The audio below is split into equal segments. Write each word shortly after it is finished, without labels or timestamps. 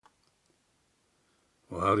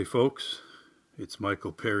Well, howdy, folks. It's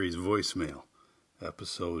Michael Perry's voicemail,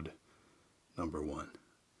 episode number 1.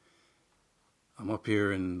 I'm up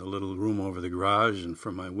here in the little room over the garage, and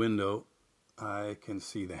from my window, I can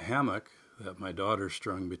see the hammock that my daughter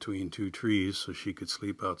strung between two trees so she could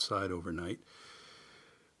sleep outside overnight,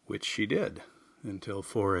 which she did until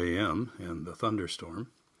 4 a.m. and the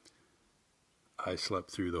thunderstorm. I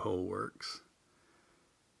slept through the whole works.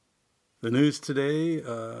 The news today,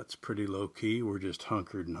 it's pretty low-key. We're just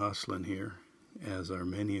hunkered and hustling here, as are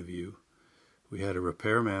many of you. We had a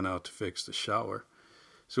repairman out to fix the shower.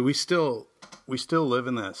 So we still live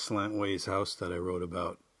in that slantways house that I wrote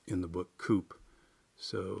about in the book Coop.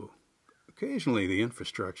 So occasionally the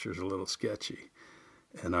infrastructure is a little sketchy.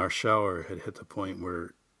 And our shower had hit the point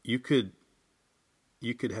where you could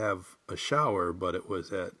have a shower, but it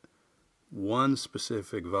was at one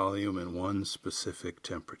specific volume and one specific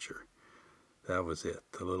temperature. That was it.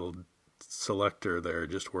 The little selector there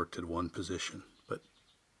just worked at one position. But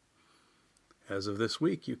as of this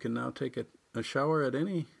week, you can now take a shower at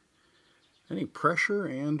any pressure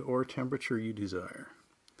and or temperature you desire.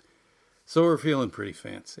 So we're feeling pretty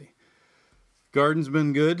fancy. Garden's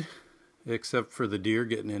been good, except for the deer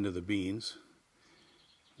getting into the beans.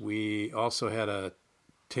 We also had a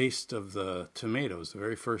taste of the tomatoes, the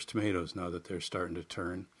very first tomatoes, now that they're starting to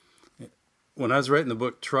turn. When I was writing the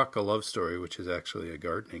book Truck, A Love Story, which is actually a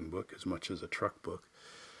gardening book as much as a truck book,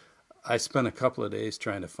 I spent a couple of days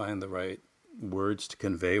trying to find the right words to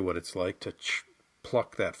convey what it's like to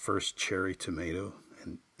pluck that first cherry tomato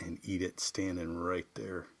and eat it standing right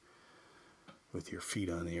there with your feet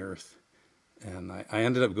on the earth. And I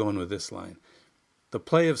ended up going with this line. The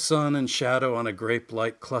play of sun and shadow on a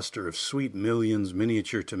grape-like cluster of sweet millions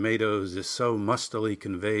miniature tomatoes is so mustily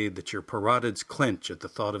conveyed that your parotids clench at the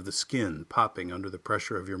thought of the skin popping under the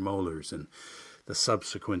pressure of your molars and the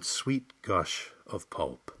subsequent sweet gush of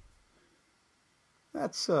pulp.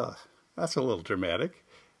 That's a little dramatic,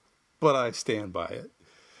 but I stand by it.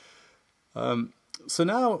 So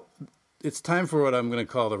now it's time for what I'm going to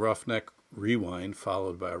call the Roughneck Rewind,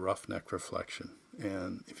 followed by a Roughneck Reflection.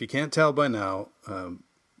 And if you can't tell by now,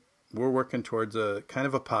 we're working towards a kind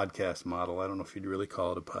of a podcast model. I don't know if you'd really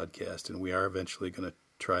call it a podcast, and we are eventually going to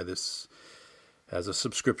try this as a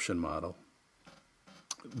subscription model.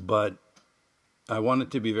 But I want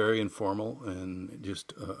it to be very informal and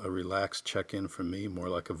just a relaxed check-in from me, more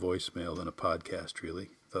like a voicemail than a podcast, really,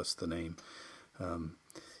 thus the name.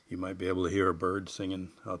 You might be able to hear a bird singing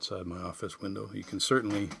outside my office window. You can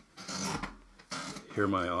certainly hear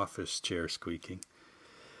my office chair squeaking.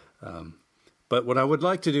 But what I would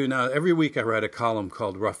like to do now, every week I write a column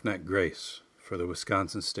called Roughneck Grace for the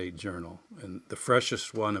Wisconsin State Journal. And the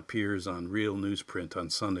freshest one appears on Real Newsprint on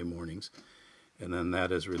Sunday mornings. And then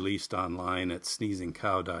that is released online at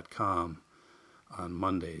sneezingcow.com on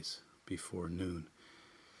Mondays before noon.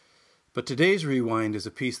 But today's Rewind is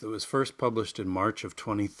a piece that was first published in March of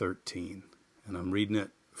 2013. And I'm reading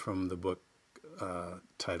it from the book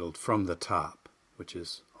titled From the Top, which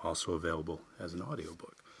is also available as an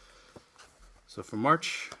audiobook. So from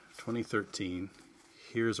March 2013,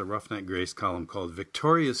 here's a Roughneck Grace column called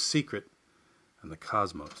Victoria's Secret and the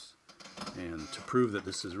Cosmos. And to prove that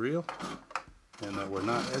this is real and that we're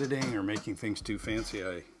not editing or making things too fancy,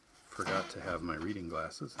 I forgot to have my reading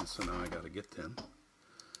glasses, and so now I got to get them.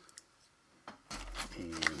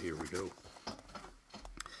 And here we go.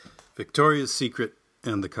 Victoria's Secret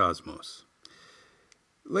and the Cosmos.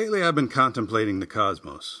 Lately I've been contemplating the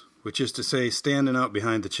cosmos, which is to say standing out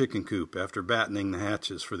behind the chicken coop after battening the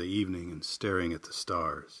hatches for the evening and staring at the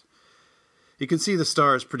stars. You can see the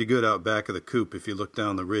stars pretty good out back of the coop if you look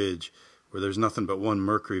down the ridge, where there's nothing but one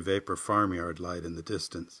mercury vapor farmyard light in the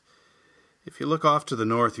distance. If you look off to the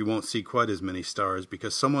north, you won't see quite as many stars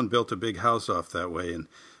because someone built a big house off that way and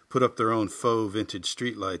put up their own faux vintage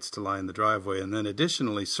streetlights to line the driveway, and then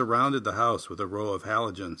additionally surrounded the house with a row of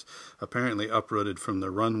halogens, apparently uprooted from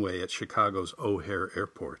the runway at Chicago's O'Hare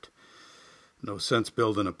Airport. No sense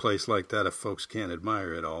building a place like that if folks can't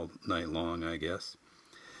admire it all night long, I guess.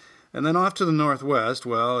 And then off to the northwest,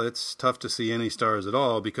 well, it's tough to see any stars at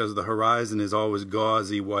all because the horizon is always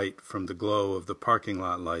gauzy white from the glow of the parking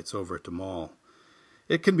lot lights over at the mall.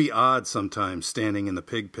 It can be odd sometimes standing in the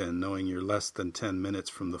pig pen knowing you're less than 10 minutes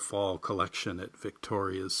from the fall collection at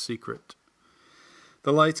Victoria's Secret.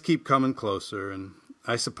 The lights keep coming closer, and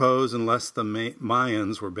I suppose unless the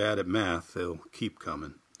Mayans were bad at math, they'll keep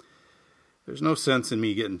coming. There's no sense in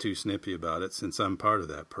me getting too snippy about it since I'm part of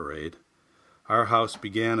that parade. Our house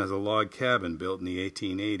began as a log cabin built in the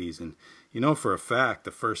 1880s, and you know for a fact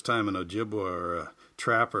the first time an Ojibwa or a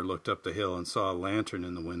trapper looked up the hill and saw a lantern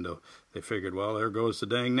in the window, They figured, well, there goes the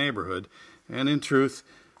dang neighborhood. And in truth,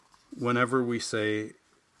 whenever we say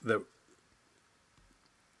that,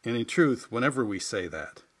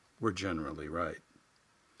 we're generally right.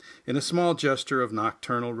 In a small gesture of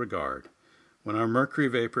nocturnal regard, when our mercury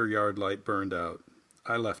vapor yard light burned out,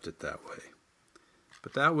 I left it that way.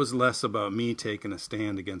 But that was less about me taking a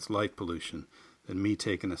stand against light pollution than me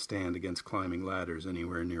taking a stand against climbing ladders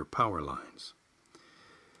anywhere near power lines.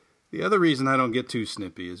 The other reason I don't get too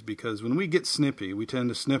snippy is because when we get snippy, we tend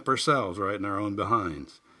to snip ourselves right in our own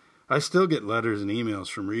behinds. I still get letters and emails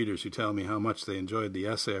from readers who tell me how much they enjoyed the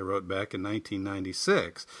essay I wrote back in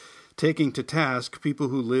 1996, taking to task people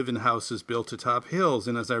who live in houses built atop hills.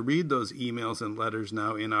 And as I read those emails and letters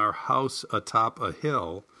now in our house atop a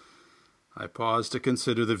hill, I pause to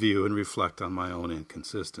consider the view and reflect on my own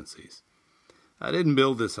inconsistencies. I didn't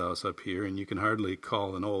build this house up here, and you can hardly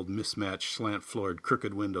call an old mismatched slant-floored,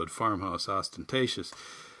 crooked-windowed farmhouse ostentatious.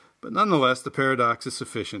 But nonetheless, the paradox is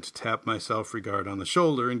sufficient to tap my self-regard on the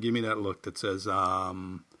shoulder and give me that look that says,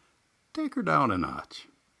 take her down a notch.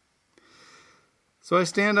 So I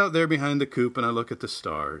stand out there behind the coop and I look at the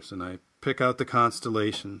stars, and I pick out the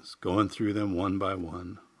constellations, going through them one by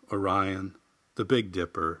one. Orion, the Big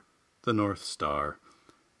Dipper, the North Star.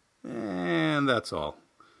 And that's all,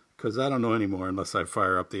 because I don't know anymore unless I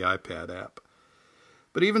fire up the iPad app.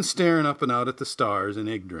 But even staring up and out at the stars in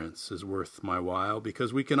ignorance is worth my while,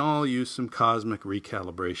 because we can all use some cosmic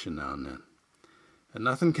recalibration now and then. And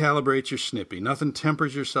nothing calibrates your snippy, nothing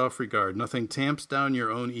tempers your self-regard, nothing tamps down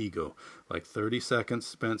your own ego like 30 seconds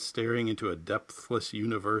spent staring into a depthless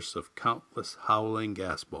universe of countless howling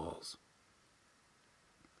gas balls.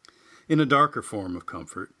 In a darker form of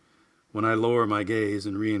comfort, when I lower my gaze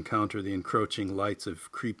and re-encounter the encroaching lights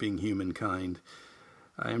of creeping humankind,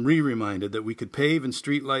 I am reminded that we could pave and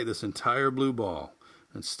streetlight this entire blue ball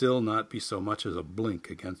and still not be so much as a blink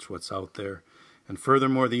against what's out there. And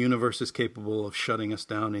furthermore, the universe is capable of shutting us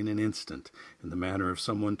down in an instant, in the manner of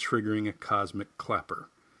someone triggering a cosmic clapper.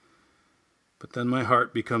 But then my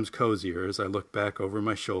heart becomes cozier as I look back over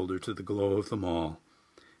my shoulder to the glow of the mall,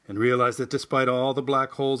 and realize that despite all the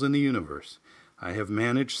black holes in the universe, I have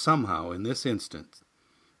managed somehow in this instant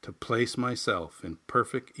to place myself in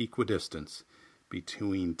perfect equidistance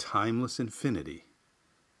between timeless infinity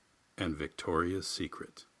and Victoria's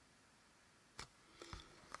Secret.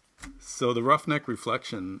 So the roughneck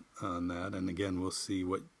reflection on that, and again, we'll see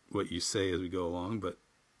what you say as we go along, but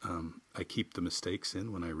I keep the mistakes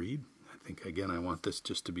in when I read. I think, again, I want this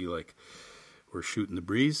just to be like we're shooting the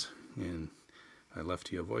breeze, and I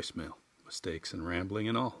left you a voicemail, mistakes and rambling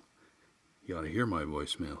and all. You ought to hear my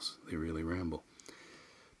voicemails. They really ramble.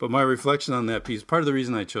 But my reflection on that piece, part of the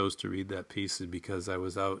reason I chose to read that piece is because I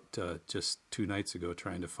was out just 2 nights ago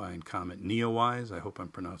trying to find Comet Neowise. I hope I'm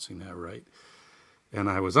pronouncing that right. And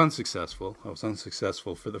I was unsuccessful. I was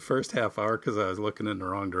unsuccessful for the first half hour because I was looking in the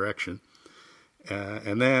wrong direction.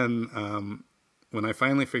 And then when I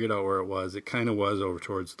finally figured out where it kind of was over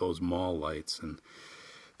towards those mall lights. And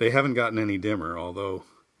they haven't gotten any dimmer, although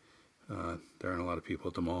there aren't a lot of people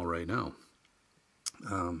at the mall right now.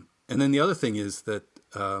 And then the other thing is that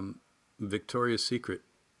Victoria's Secret,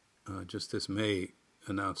 just this May,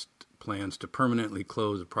 announced plans to permanently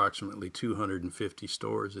close approximately 250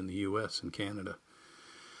 stores in the U.S. and Canada.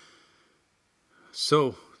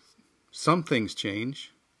 So, some things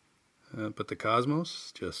change, but the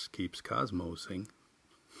cosmos just keeps cosmosing.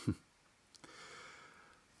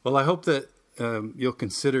 Well, I hope that you'll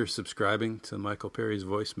consider subscribing to Michael Perry's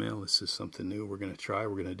voicemail. This is something new we're going to try.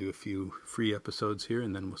 We're going to do a few free episodes here,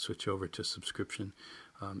 and then we'll switch over to subscription.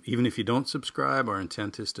 Even if you don't subscribe, our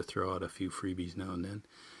intent is to throw out a few freebies now and then.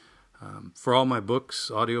 For all my books,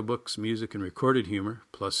 audiobooks, music, and recorded humor,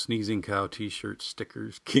 plus Sneezing Cow t-shirts,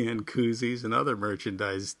 stickers, canned koozies, and other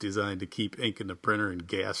merchandise designed to keep ink in the printer and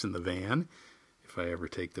gas in the van, if I ever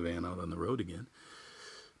take the van out on the road again,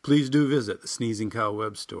 please do visit the Sneezing Cow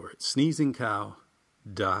web store at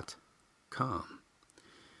sneezingcow.com.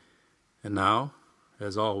 And now,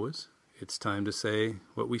 as always, it's time to say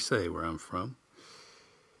what we say where I'm from.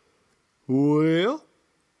 Well,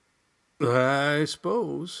 I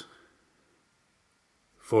suppose...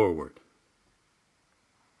 Forward.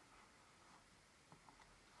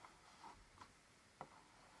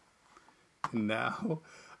 Now,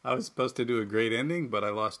 I was supposed to do a great ending, but I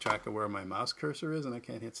lost track of where my mouse cursor is, and I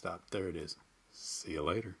can't hit stop. There it is. See you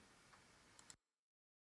later.